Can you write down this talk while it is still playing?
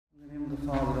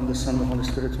Father, and the Son, and the Holy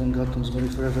Spirit, one God, comes glory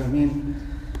forever. Amen.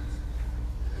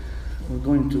 We're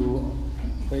going to,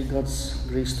 by God's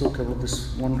grace, talk about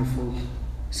this wonderful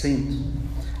saint.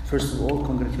 First of all,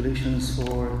 congratulations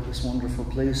for this wonderful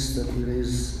place that we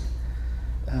raise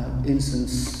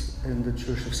incense in the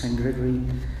Church of St. Gregory.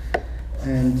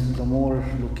 And the more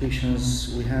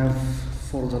locations we have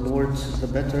for the Lord, the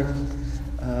better.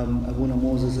 Abuna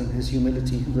Moses and his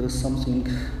humility, there is something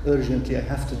urgently I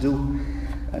have to do,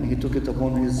 and he took it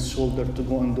upon his shoulder to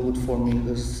go and do it for me.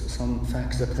 There's some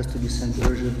facts that has to be sent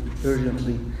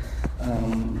urgently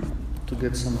to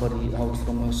get somebody out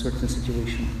from a certain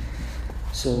situation.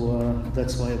 So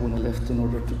that's why Abuna left in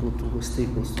order to go to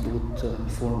Staples to do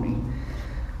it for me.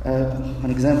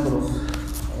 An example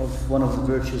of one of the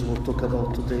virtues we'll talk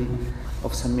about today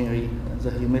of St. Mary, the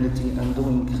humility and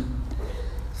doing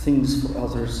things for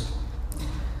others.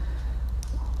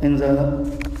 In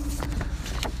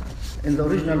the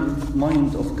original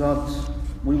mind of God,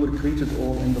 we were created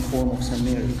all in the form of St.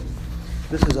 Mary.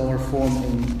 This is our form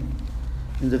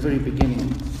in the very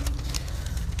beginning.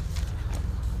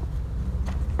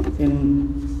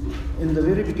 In the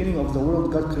very beginning of the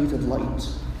world, God created light.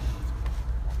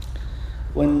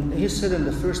 When he said in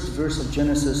the first verse of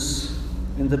Genesis,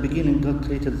 in the beginning God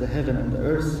created the heaven and the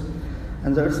earth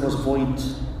was void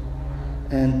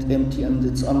and empty, and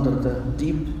it's under the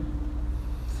deep.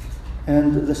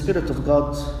 And the Spirit of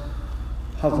God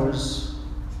hovers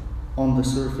on the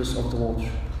surface of the water.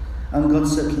 And God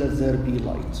said, let there be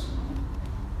light.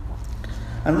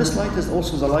 And this light is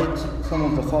also the light, some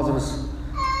of the fathers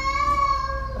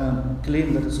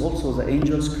claim that it's also the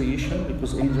angels' creation,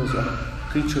 because angels are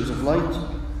creatures of light.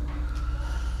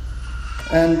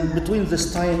 And between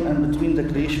this time and between the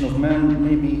creation of man,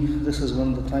 maybe this is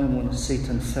when the time when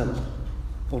Satan fell.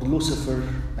 Or Lucifer,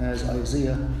 as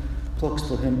Isaiah talks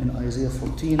to him in Isaiah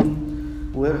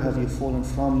 14, where have you fallen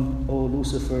from, O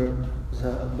Lucifer,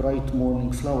 the bright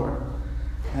morning flower?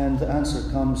 And the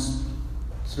answer comes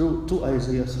to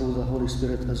Isaiah through the Holy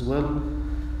Spirit as well,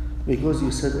 because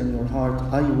you said in your heart,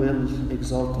 I will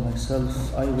exalt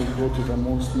myself, I will go to the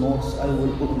most north, I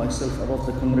will put myself above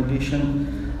the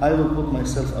congregation, I will put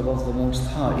myself above the Most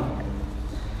High.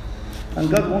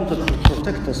 And God wanted to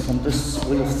protect us from this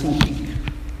way of thinking,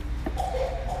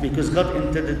 because God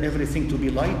intended everything to be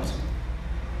light,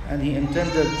 and he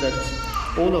intended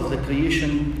that all of the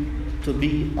creation to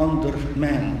be under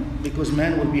man, because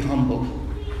man will be humble.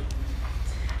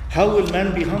 How will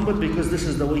man be humble? Because this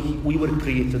is the way we were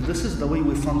created. This is the way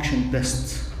we function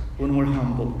best, when we're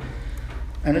humble.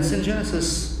 And it's in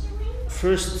Genesis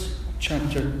 1st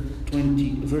chapter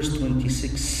 20, verse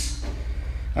 26.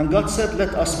 And God said,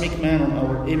 let us make man on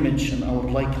our image and our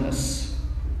likeness,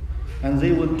 and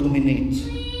they will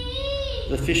dominate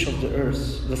the fish of the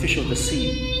earth, the fish of the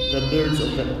sea, the birds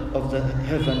of the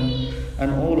heaven,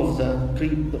 and all of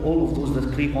those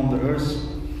that creep on the earth.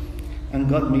 And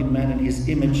God made man in his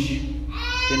image.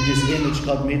 In his image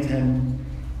God made him,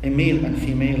 a male and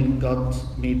female God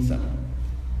made them.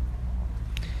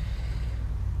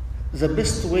 The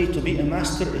best way to be a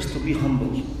master is to be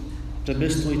humble. The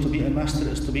best way to be a master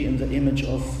is to be in the image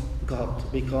of God,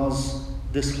 because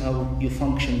this is how you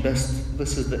function best.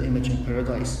 This is the image in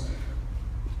paradise.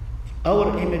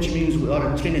 Our image means we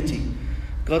are a Trinity.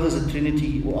 God is a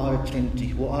Trinity, we are a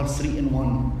Trinity. We are three in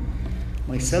one.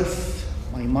 Myself,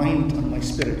 my mind, and my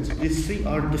spirit. These three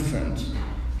are different,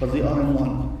 but they are in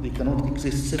one. They cannot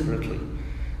exist separately.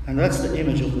 And that's the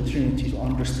image of the Trinity. To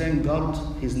understand God,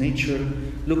 his nature,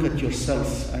 look at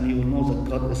yourself, and you will know that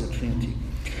God is a Trinity.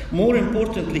 More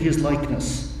importantly, his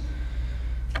likeness.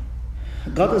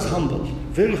 God is humble,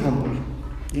 very humble.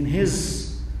 In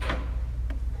his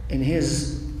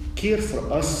care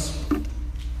for us,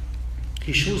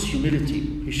 he shows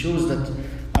humility. He shows that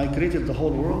I created the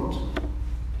whole world.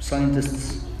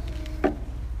 Scientists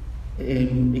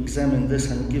examine this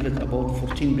and give it about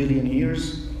 14 billion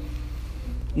years.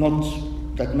 Not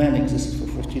that man existed for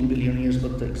 14 billion years,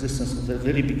 but the existence of the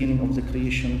very beginning of the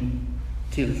creation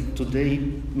till today.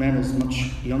 Man is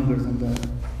much younger than that.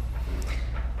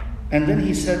 And then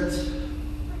he said,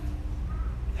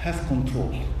 have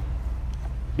control,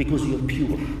 because you're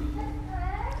pure.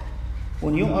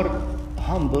 When you are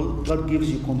humble, God gives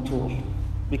you control,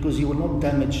 because you will not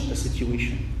damage the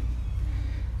situation.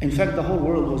 In fact, the whole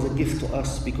world was a gift to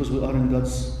us, because we are in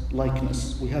God's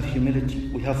likeness. We have humility,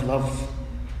 we have love,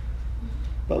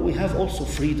 but we have also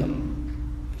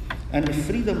freedom. And if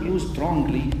freedom used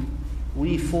wrongly,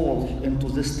 we fall into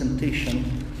this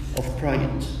temptation of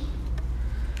pride.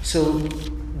 So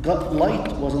God,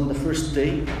 light was on the first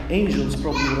day, angels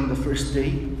probably were on the first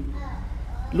day.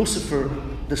 Lucifer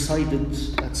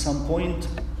decided at some point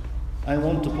I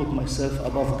want to put myself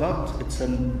above God. It's a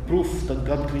proof that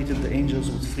God created the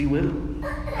angels with free will.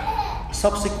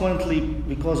 Subsequently,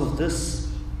 because of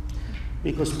this,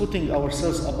 because putting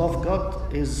ourselves above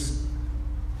God is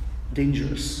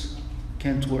dangerous,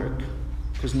 can't work,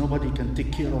 because nobody can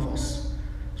take care of us.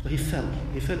 So he fell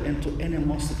into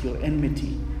animosity or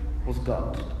enmity with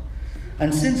God.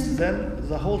 And since then,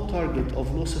 the whole target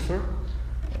of Lucifer,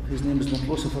 his name is not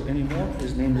Lucifer anymore,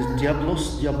 his name is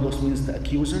Diablos. Diablos means the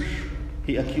accuser.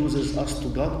 He accuses us to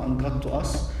God and God to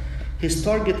us. His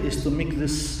target is to make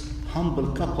this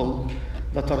humble couple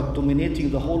that are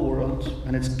dominating the whole world,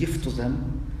 and it's a gift to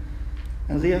them.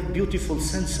 And they have beautiful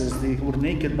senses. They were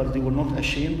naked, but they were not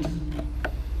ashamed.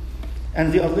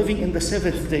 And they are living in the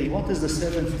seventh day. What is the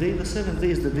seventh day? The seventh day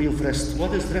is the day of rest.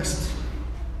 What is rest?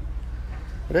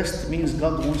 Rest means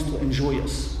God wants to enjoy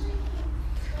us.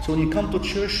 So when you come to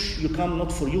church, you come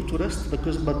not for you to rest,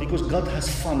 but because God has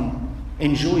fun,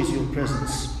 enjoys your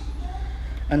presence.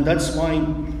 And that's why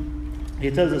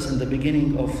he tells us in the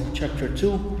beginning of chapter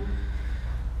 2,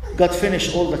 God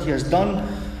finished all that he has done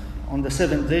on the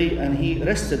seventh day, and he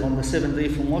rested on the seventh day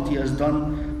from what he has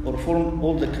done, or from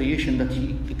all the creation that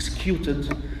he executed.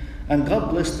 And God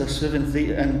blessed the seventh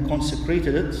day and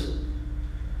consecrated it,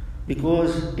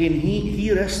 because in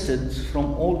he rested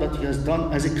from all that he has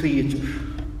done as a creator.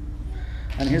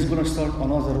 And he's going to start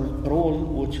another role,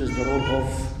 which is the role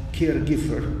of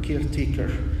caregiver,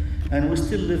 caretaker. And we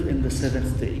still live in the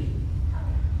seventh day,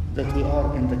 that we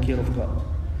are in the care of God.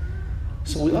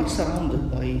 So we are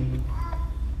surrounded by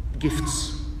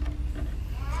gifts.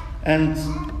 And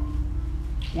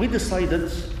we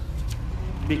decided,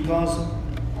 because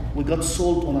we got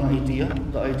sold on an idea,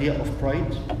 the idea of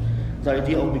pride, the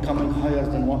idea of becoming higher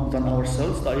than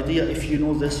ourselves, the idea, if you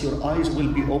know this, your eyes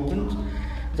will be opened,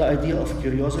 the idea of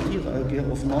curiosity, the idea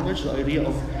of knowledge, the idea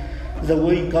of the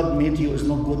way God made you is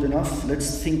not good enough,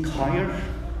 let's think higher.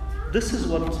 This is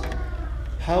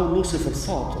how Lucifer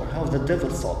thought, or how the devil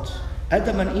thought.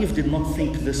 Adam and Eve did not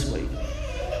think this way.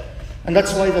 And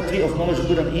that's why the tree of knowledge of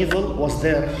good and evil was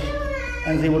there,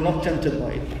 and they were not tempted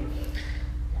by it.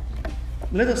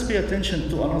 Let us pay attention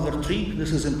to another tree.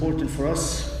 This is important for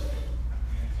us.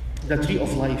 The tree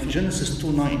of life, Genesis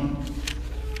 2:9.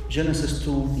 Genesis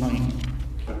 2:9.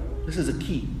 This is the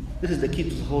key. This is the key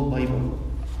to the whole Bible.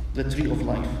 The tree of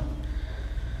life.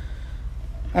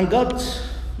 And God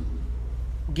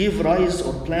gave rise,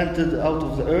 or planted out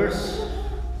of the earth,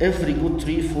 every good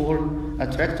tree for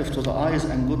attractive to the eyes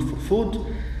and good for food.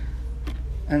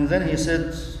 And then he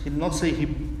said, he did not say he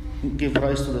gave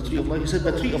rise to the tree of life. He said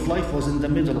the tree of life was in the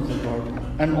middle of the garden,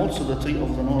 and also the tree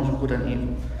of the knowledge of good and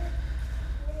evil.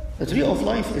 The tree of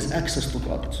life is access to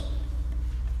God.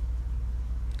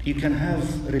 You can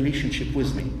have a relationship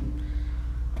with me.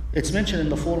 It's mentioned in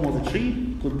the form of a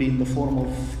tree, could be in the form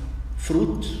of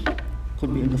fruit,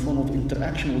 could be in the form of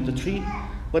interaction with the tree,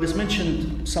 but it's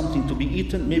mentioned something to be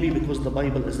eaten, maybe because the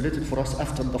Bible is written for us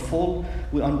after the fall.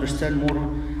 We understand more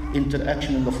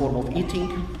interaction in the form of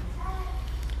eating.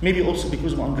 Maybe also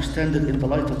because we understand it in the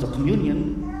light of the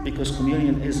communion, because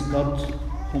communion is God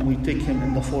whom we take him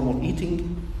in the form of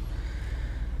eating.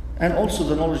 And also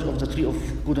the knowledge of the tree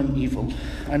of good and evil.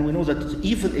 And we know that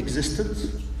evil existed.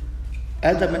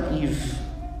 Adam and Eve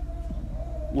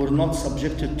were not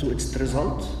subjected to its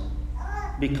result,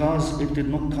 because it did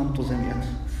not come to them yet.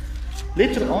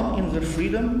 Later on in their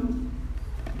freedom,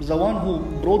 the one who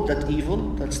brought that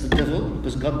evil, that's the devil,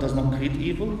 because God does not create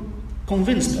evil,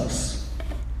 convinced us.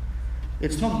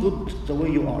 It's not good the way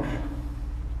you are.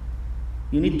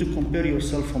 You need to compare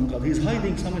yourself from God. He's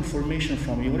hiding some information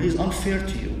from you, or he's unfair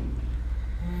to you.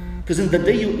 Because in the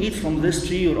day you eat from this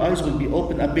tree, your eyes will be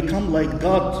open and become like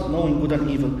God, knowing good and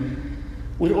evil.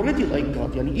 We're already like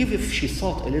God. Even if she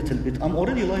thought a little bit, I'm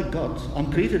already like God.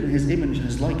 I'm created in his image and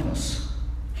his likeness.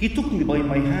 He took me by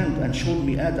my hand and showed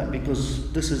me Adam,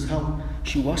 because this is how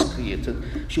she was created.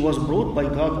 She was brought by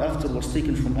God after was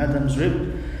taken from Adam's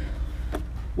rib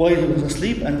while he was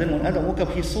asleep, and then when Adam woke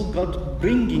up, he saw God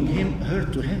bringing her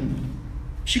to him.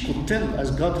 She could tell as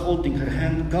God holding her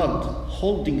hand,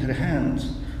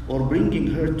 or bringing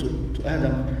her to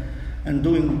Adam, and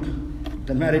doing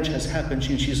the marriage has happened.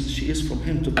 She is from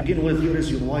him to begin with. Here is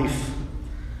your wife.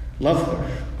 Love her.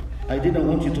 I didn't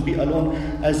want you to be alone.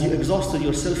 As you exhausted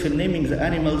yourself in naming the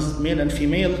animals, male and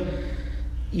female,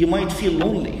 you might feel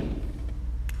lonely.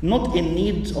 Not in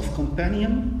need of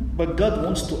companion, but God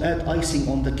wants to add icing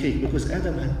on the cake, because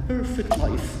Adam had perfect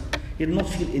life. He did not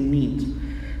feel in need.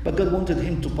 But God wanted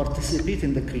him to participate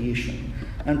in the creation.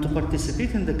 And to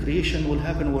participate in the creation will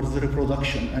happen with the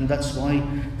reproduction. And that's why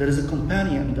there is a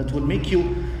companion that will make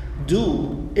you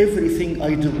do everything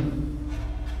I do.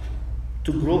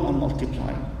 to grow and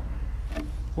multiply.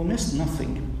 We missed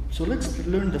nothing. So let's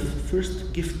learn the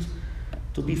first gift,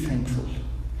 to be thankful.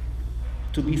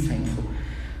 To be thankful.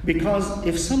 Because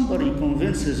if somebody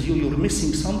convinces you you're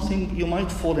missing something, you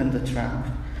might fall in the trap.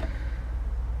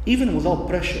 Even without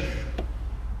pressure,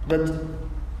 but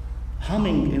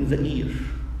humming in the ear,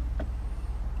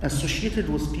 associated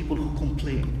with people who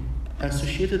complain,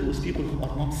 associated with people who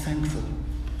are not thankful.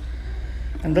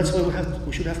 And that's why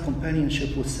we should have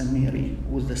companionship with St. Mary,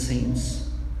 with the saints.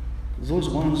 Those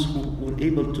ones who were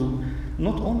able to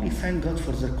not only thank God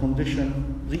for their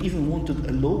condition, they even wanted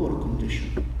a lower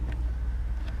condition.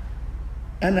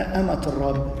 Ana amat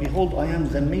al-Rab, behold, I am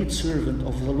the maidservant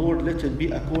of the Lord, let it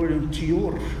be according to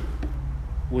your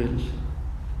will,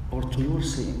 or to your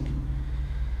saying.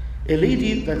 A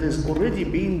lady that is already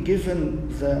being given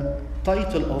the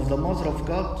title of the Mother of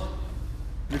God,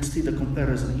 let's see the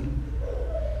comparison here.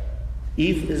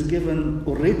 Eve is given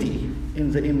already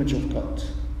in the image of God,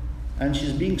 and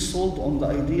she's being sold on the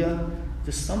idea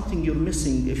there's something you're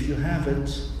missing. If you have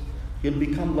it, you'll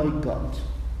become like God.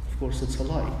 Of course, it's a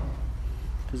lie.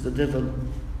 Because the devil,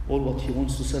 all what he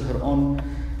wants to sell her on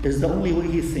is the only way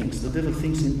he thinks. The devil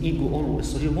thinks in ego always.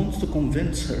 So he wants to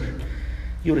convince her,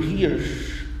 you're here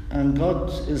and God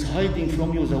is hiding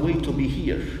from you the way to be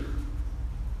here.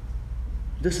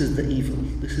 This is the evil.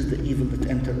 This is the evil that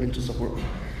entered into the world.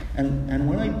 And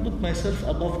when I put myself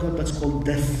above God, that's called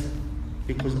death,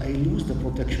 because I lose the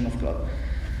protection of God.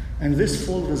 And this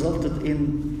fall resulted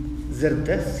in their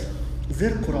death,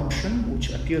 their corruption,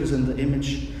 which appears in the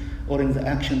image or in the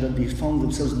action that they found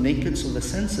themselves naked, so the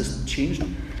senses changed.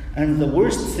 And the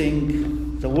worst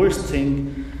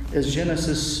thing is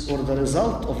Genesis, or the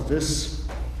result of this,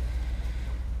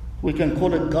 we can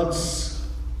call it God's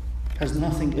has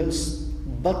nothing else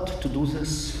but to do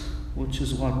this, which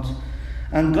is what?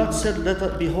 And God said,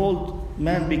 behold,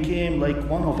 man became like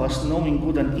one of us, knowing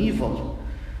good and evil.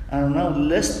 And now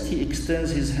lest he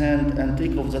extends his hand and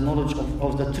take of the knowledge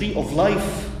of the tree of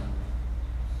life,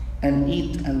 and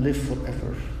eat and live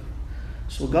forever.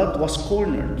 So God was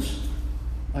cornered.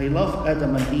 I love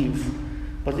Adam and Eve,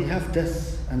 but they have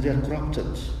death and they are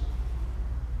corrupted.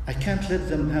 I can't let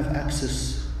them have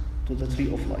access to the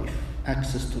tree of life,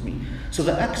 access to me. So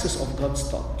the access of God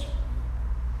stopped.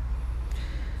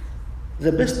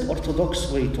 The best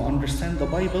orthodox way to understand the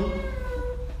Bible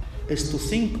is to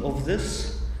think of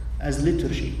this as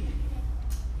liturgy.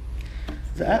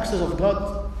 The access of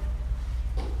God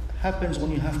happens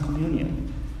when you have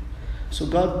communion. So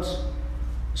God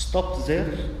stopped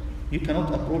there. You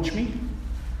cannot approach me.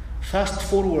 Fast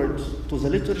forward to the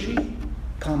liturgy.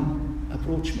 Come,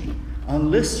 approach me.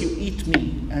 Unless you eat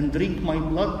me and drink my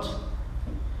blood,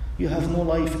 you have no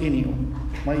life in you.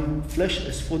 My flesh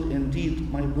is food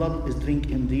indeed, my blood is drink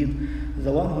indeed.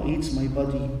 The one who eats my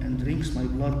body and drinks my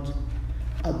blood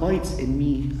abides in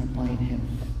me and I in him.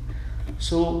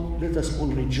 So let us all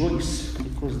rejoice,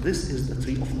 because this is the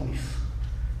tree of life.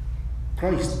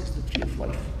 Christ is the tree of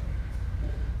life.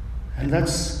 And that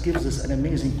gives us an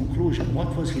amazing conclusion.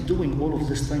 What was he doing all of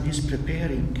this time? He's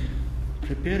preparing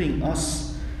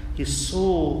us. He's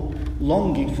so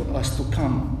longing for us to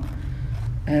come.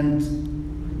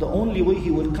 And the only way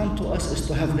he will come to us is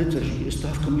to have liturgy, is to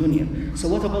have communion. So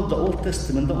what about the Old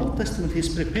Testament? The Old Testament,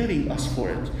 he's preparing us for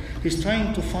it. He's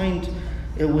trying to find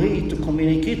a way to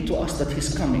communicate to us that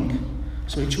he's coming.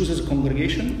 So he chooses a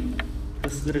congregation.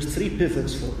 There is 3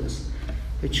 pivots for this.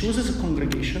 He chooses a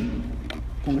congregation.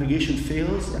 Congregation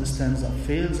fails and stands up,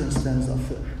 fails and stands up.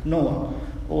 Noah,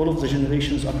 all of the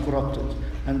generations are corrupted.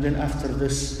 And then after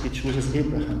this, he chooses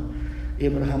Abraham.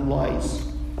 Abraham lies,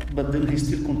 but then he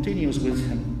still continues with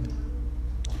him,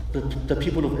 the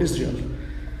people of Israel.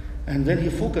 And then he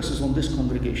focuses on this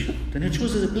congregation. Then he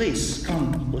chooses a place,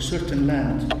 come to a certain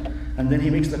land. And then he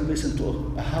makes that place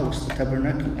into a house, the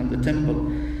tabernacle and the temple.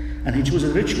 And he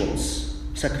chooses rituals,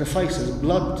 sacrifices,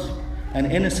 blood. An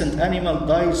innocent animal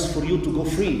dies for you to go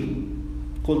free,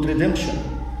 called redemption.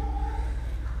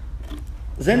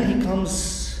 Then he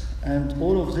comes, and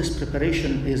all of this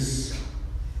preparation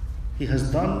he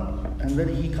has done, and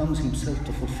then he comes himself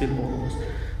to fulfill all of this.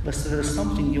 But there is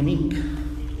something unique.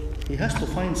 He has to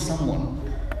find someone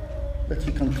that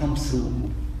he can come through.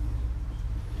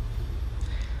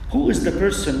 Who is the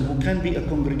person who can be a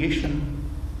congregation?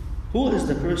 Who is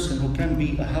the person who can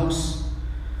be a house?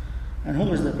 And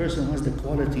who is the person who has the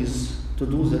qualities to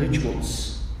do the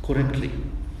rituals correctly?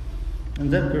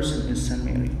 And that person is St.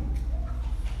 Mary.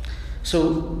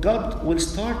 So God will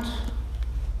start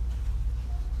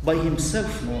by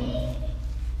himself now.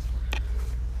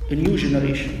 A new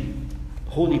generation,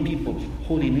 holy people,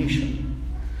 holy nation.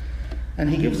 And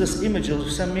he gives us images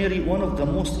of Samaria. One of the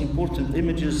most important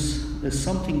images is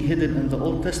something hidden in the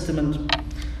Old Testament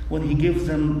when he gave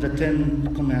them the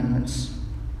 10 commandments.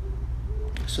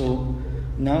 So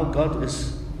now God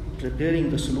is preparing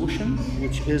the solution,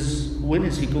 which is, when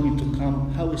is he going to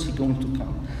come? How is he going to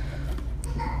come?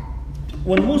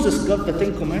 When Moses got the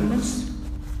 10 commandments,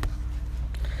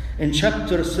 in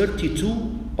chapter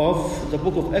 32 of the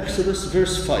book of Exodus,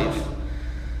 verse 5,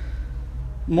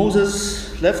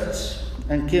 Moses left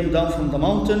and came down from the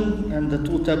mountain, and the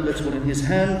 2 tablets were in his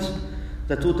hand.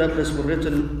 The 2 tablets were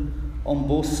written on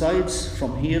both sides,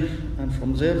 from here and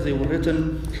from there they were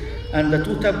written. And the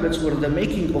 2 tablets were the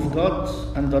making of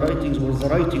God, and the writings were the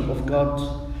writing of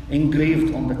God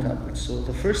engraved on the tablets. So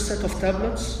the first set of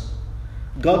tablets,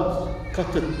 God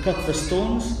cut the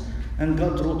stones, and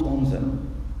God wrote on them.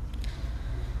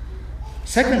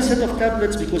 Second set of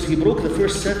tablets, because he broke the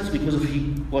first set, because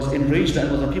he was enraged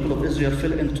and the people of Israel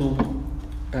fell into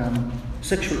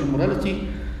sexual immorality.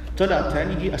 طلع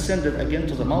تاني, he ascended again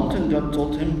to the mountain, God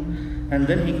told him, and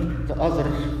then the other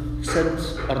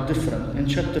sets are different. In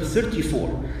chapter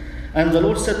 34, and the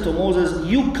Lord said to Moses,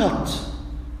 you cut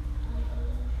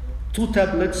 2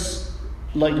 tablets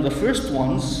like the first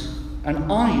ones,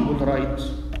 and I will write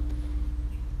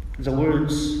the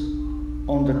words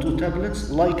on the 2 tablets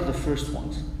like the first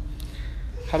ones.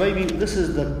 Habibi, this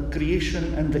is the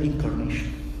creation and the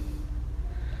incarnation.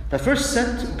 The first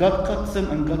set, God cut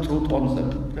them and God wrote on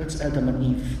them. That's Adam and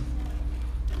Eve.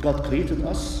 God created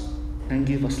us and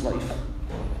gave us life.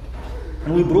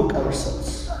 And we broke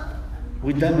ourselves.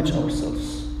 We damaged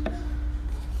ourselves.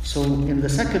 So in the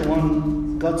second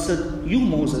one, God said, you,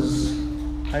 Moses,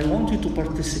 I want you to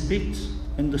participate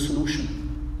in the solution.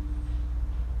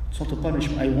 It's not a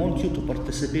punishment. I want you to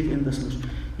participate in the solution.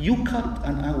 You cut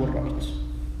and I will write.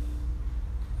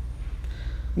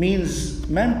 Means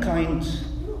mankind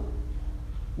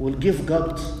will give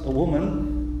God a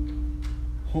woman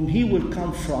whom he will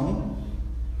come from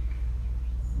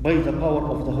by the power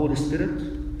of the Holy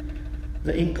Spirit,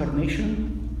 the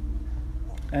incarnation,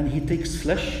 and he takes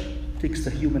flesh, takes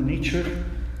the human nature,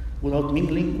 without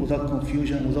mingling, without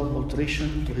confusion, without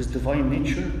alteration to his divine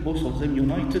nature, both of them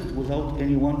united without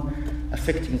anyone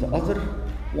affecting the other.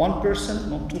 One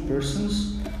person, not 2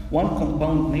 persons, one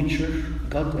compound nature,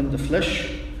 God in the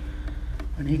flesh,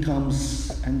 and he comes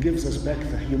and gives us back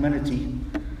the humanity,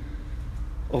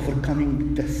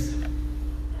 overcoming death.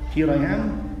 Here I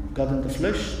am, God in the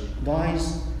flesh,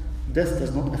 dies, death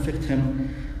does not affect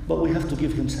him, but we have to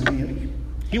give him Samaria.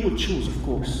 He will choose, of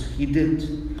course, he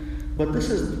did, but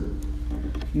this is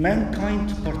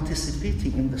mankind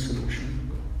participating in the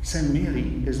solution.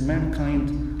 Samaria is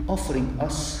mankind offering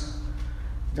us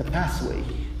the pathway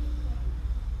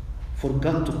for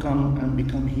God to come and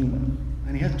become human.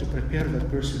 And he had to prepare that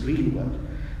person really well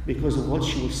because of what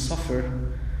she will suffer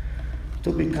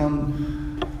to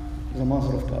become the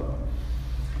mother of God.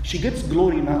 She gets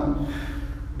glory now,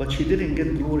 but she didn't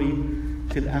get glory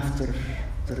till after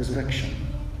the resurrection.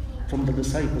 From the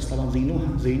disciples,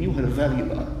 they knew her value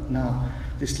now.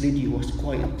 This lady was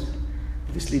quiet.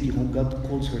 This lady whom God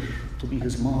calls her to be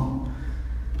his mom.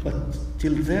 But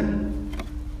till then,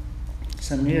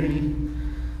 Samaria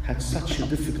had such a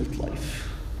difficult life.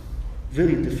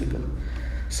 Very difficult.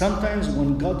 Sometimes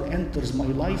when God enters my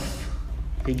life,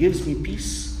 he gives me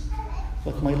peace,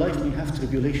 but my life may have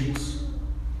tribulations.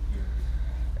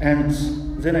 And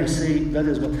then I say, that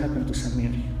is what happened to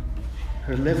Samaria.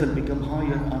 Her level became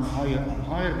higher and higher and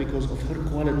higher because of her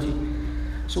quality.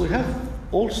 So we have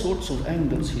all sorts of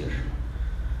angles here.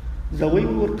 The way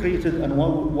we were created and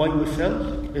why we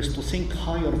fell is to think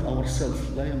higher of ourselves.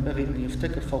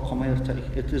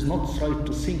 It is not right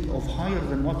to think of higher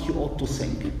than what you ought to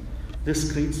think.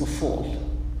 This creates a fall.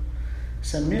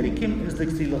 Samaria is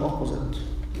the opposite.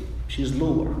 She's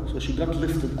lower, so she got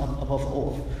lifted up above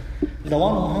all. The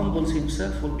one who humbles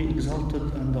himself will be exalted,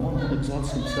 and the one who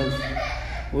exalts himself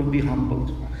will be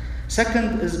humbled.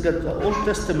 Second is that the Old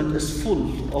Testament is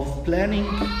full of planning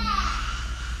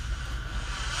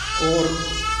or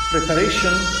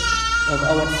preparation of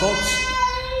our thoughts,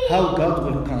 how God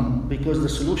will come, because the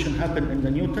solution happened in the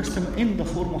New Testament in the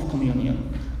form of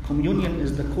communion. Communion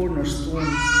is the cornerstone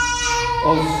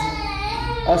of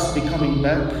us becoming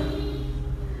back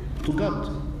to God.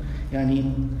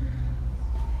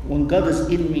 When God is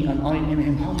in me and I in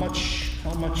him, how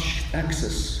much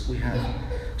access we have.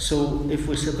 So if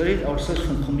we separate ourselves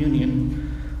from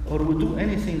communion, or we do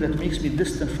anything that makes me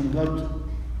distant from God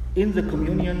in the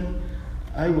communion,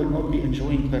 I will not be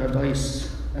enjoying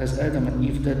paradise as Adam and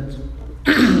Eve did.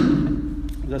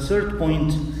 The third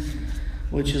point,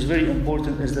 which is very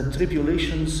important, is that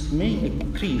tribulations may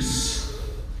increase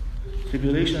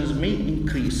tribulations may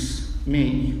increase,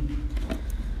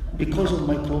 because of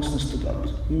my closeness to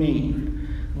God,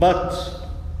 but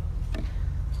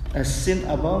as sin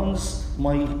abounds,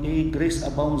 my grace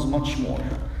abounds much more.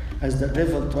 As the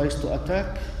devil tries to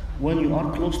attack, when you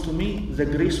are close to me, the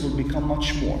grace will become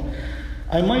much more.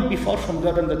 I might be far from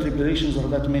God and the tribulations are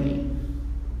that many,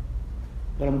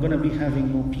 but I'm going to be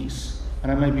having no peace.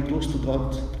 And I might be close to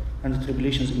God and the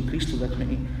tribulations increase to that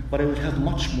many, but I will have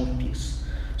much more peace.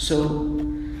 So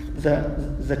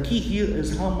the key here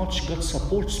is how much God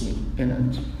supports me in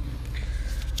it.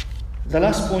 The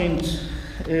last point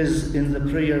is in the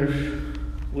prayer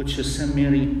which Saint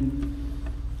Mary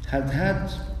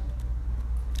had,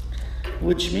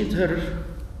 which made her,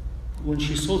 when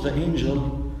she saw the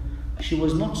angel, she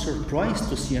was not surprised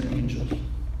to see an angel.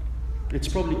 It's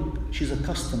probably, she's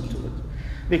accustomed to it.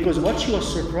 Because what she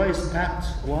was surprised at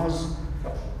was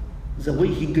the way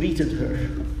he greeted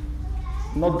her.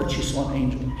 Not that she saw an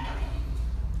angel.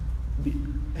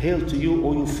 Hail to you,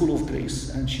 O you full of grace.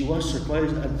 And she was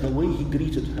surprised at the way he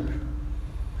greeted her.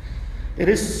 It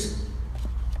is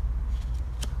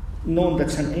known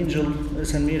that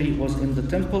Saint Mary was in the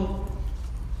temple,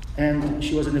 and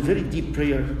she was in a very deep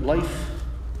prayer life.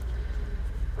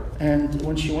 And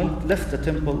when she left the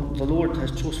temple, the Lord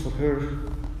has chose for her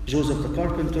Joseph the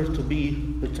carpenter to be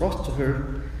betrothed to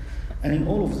her. And in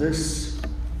all of this,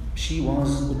 she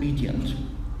was obedient.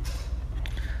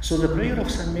 So the prayer of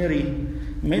Saint Mary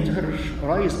made her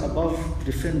rise above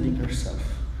defending herself.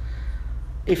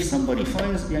 If somebody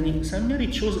finds, Saint Mary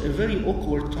chose a very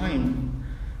awkward time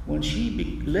when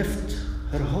she left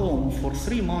her home for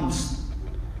 3 months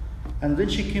and then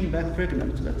she came back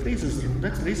pregnant. That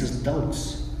raises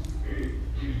doubts.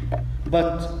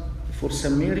 But for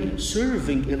Saint Mary,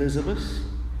 serving Elizabeth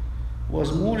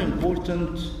was more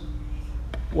important.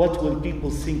 What will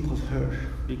people think of her?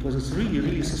 Because it's really,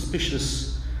 really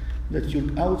suspicious that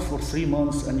you're out for 3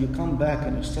 months and you come back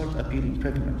and you start appearing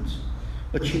pregnant.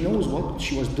 But she knows what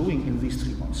she was doing in these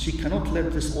 3 months. She cannot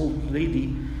let this old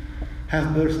lady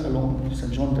have birth alone,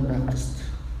 St. John the Baptist.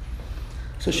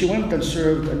 So she went and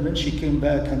served, and then she came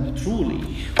back, and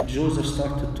truly Joseph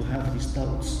started to have these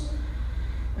doubts.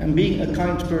 And being a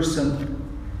kind person,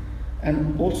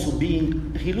 and also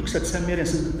he looks at Saint Mary and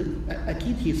says,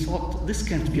 again, he thought, this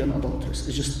can't be an adulteress.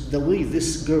 It's just the way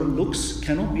this girl looks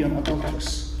cannot be an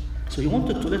adulteress. So he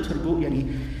wanted to let her go.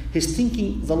 He's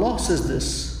thinking, the law says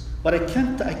this, but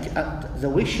the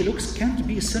way she looks can't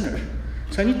be a sinner.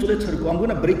 So I need to let her go. I'm going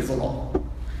to break the law.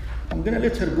 I'm going to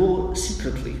let her go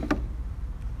secretly,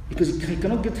 because he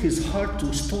cannot get his heart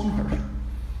to stone her.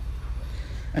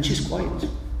 And she's quiet.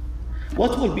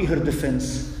 What will be her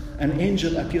defense? An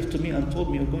angel appeared to me and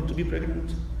told me you're going to be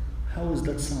pregnant. How does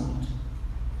that sound?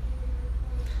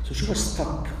 So she was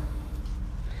stuck.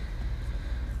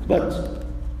 But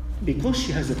because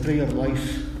she has a prayer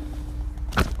life,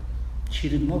 she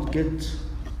did not get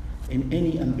in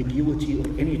any ambiguity or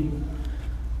any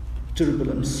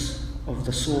turbulence of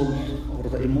the soul or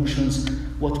the emotions.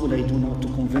 What will I do now to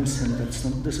convince him that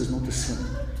this is not a sin?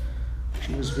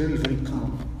 She was very, very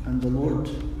calm. And the Lord,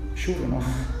 sure enough,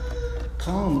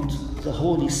 calmed the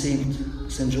holy saint,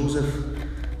 St. Joseph,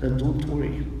 that don't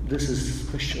worry, this is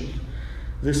special.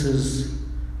 This is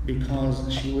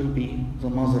because she will be the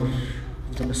mother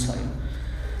of the Messiah.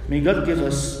 May God give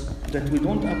us that we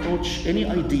don't approach any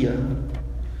idea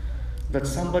that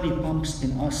somebody pumps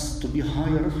in us to be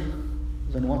higher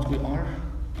than what we are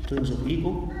in terms of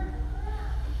ego,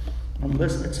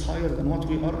 unless it's higher than what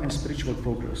we are in spiritual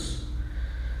progress.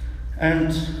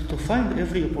 And to find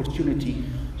every opportunity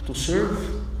to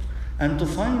serve and to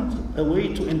find a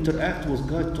way to interact with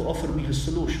God to offer me his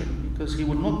solution, because he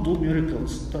will not do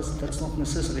miracles. That's not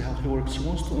necessarily how he works. He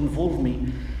wants to involve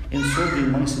me in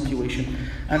solving my situation.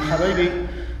 And Habibi,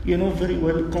 you know very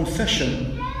well,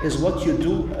 confession is what you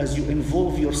do as you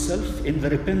involve yourself in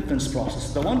the repentance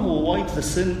process. The one who will wipe the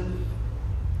sin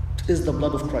is the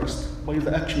blood of Christ by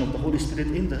the action of the Holy Spirit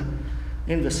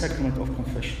in the sacrament of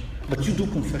confession. But you do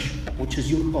confession, which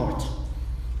is your part.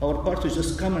 Our part is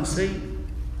just come and say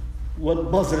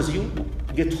what bothers you,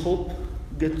 get hope,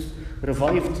 get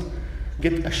revived,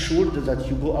 get assured that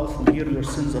you go out from here, your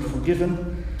sins are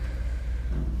forgiven.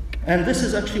 And this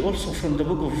is actually also from the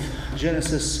book of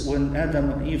Genesis, when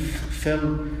Adam and Eve fell.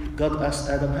 God asked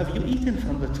Adam, have you eaten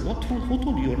from the tree? Who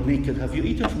told you you're naked? Have you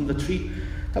eaten from the tree?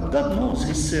 But God knows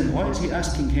his sin. Why is he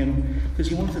asking him? Because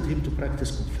he wanted him to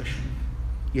practice confession.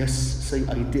 Yes, say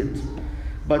I did.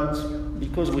 But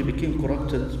because we became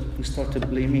corrupted, we started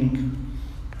blaming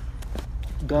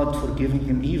God for giving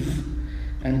him Eve,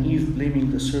 and Eve blaming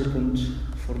the serpent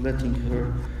for letting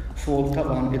her fall.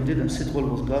 It didn't sit well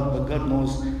with God, but God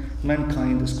knows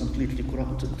mankind is completely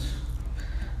corrupted.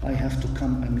 I have to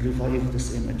come and revive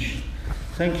this image.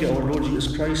 Thank you, our Lord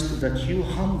Jesus Christ, that you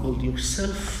humbled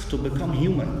yourself to become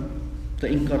human. The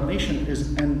incarnation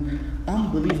is an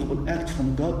unbelievable act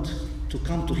from God to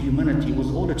come to humanity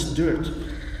with all its dirt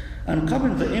and come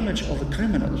in the image of a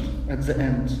criminal at the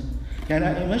end. And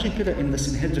I imagine كده in the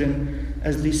Sanhedrin,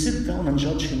 as they sit down and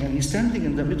judge him, and he's standing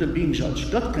in the middle being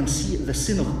judged. God can see the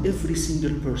sin of every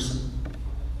single person.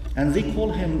 And they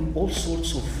call him all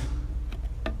sorts of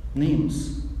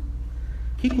names.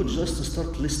 He could just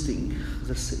start listing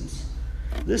the sins.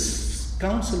 This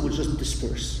council will just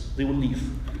disperse. They will leave.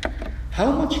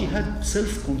 How much he had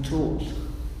self-control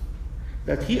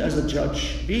that he, as a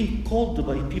judge, being called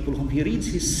by people whom he reads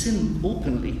his sin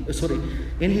openly,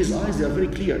 in his eyes they are very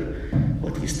clear,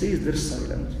 but he stays there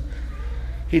silent.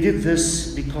 He did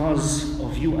this because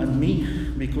of you and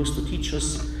me, because to teach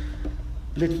us,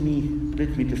 let me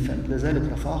defend.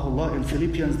 لذلك رفعه الله in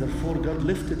Philippians, therefore God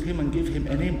lifted him and gave him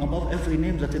a name above every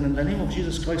name, that in the name of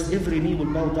Jesus Christ every knee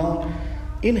will bow down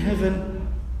in heaven,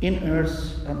 in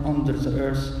earth, and under the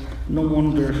earth. No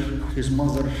wonder his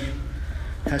mother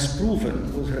has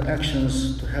proven with her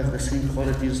actions to have the same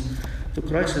qualities. To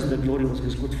Christ is the glory with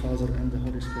his good Father and the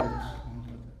Holy Spirit.